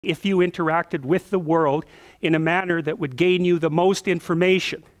if you interacted with the world in a manner that would gain you the most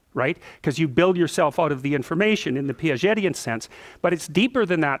information, right? Because you build yourself out of the information in the Piagetian sense. But it's deeper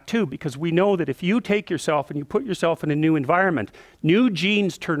than that too, because we know that if you take yourself and you put yourself in a new environment, new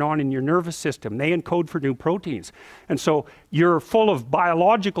genes turn on in your nervous system. They encode for new proteins. And so you're full of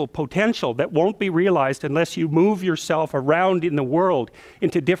biological potential that won't be realized unless you move yourself around in the world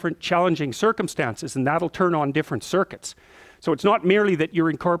into different challenging circumstances, and that'll turn on different circuits. So it's not merely that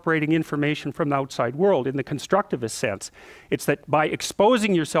you're incorporating information from the outside world in the constructivist sense. It's that by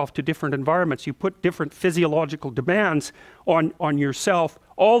exposing yourself to different environments, you put different physiological demands on yourself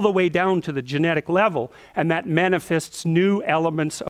all the way down to the genetic level, and that manifests new elements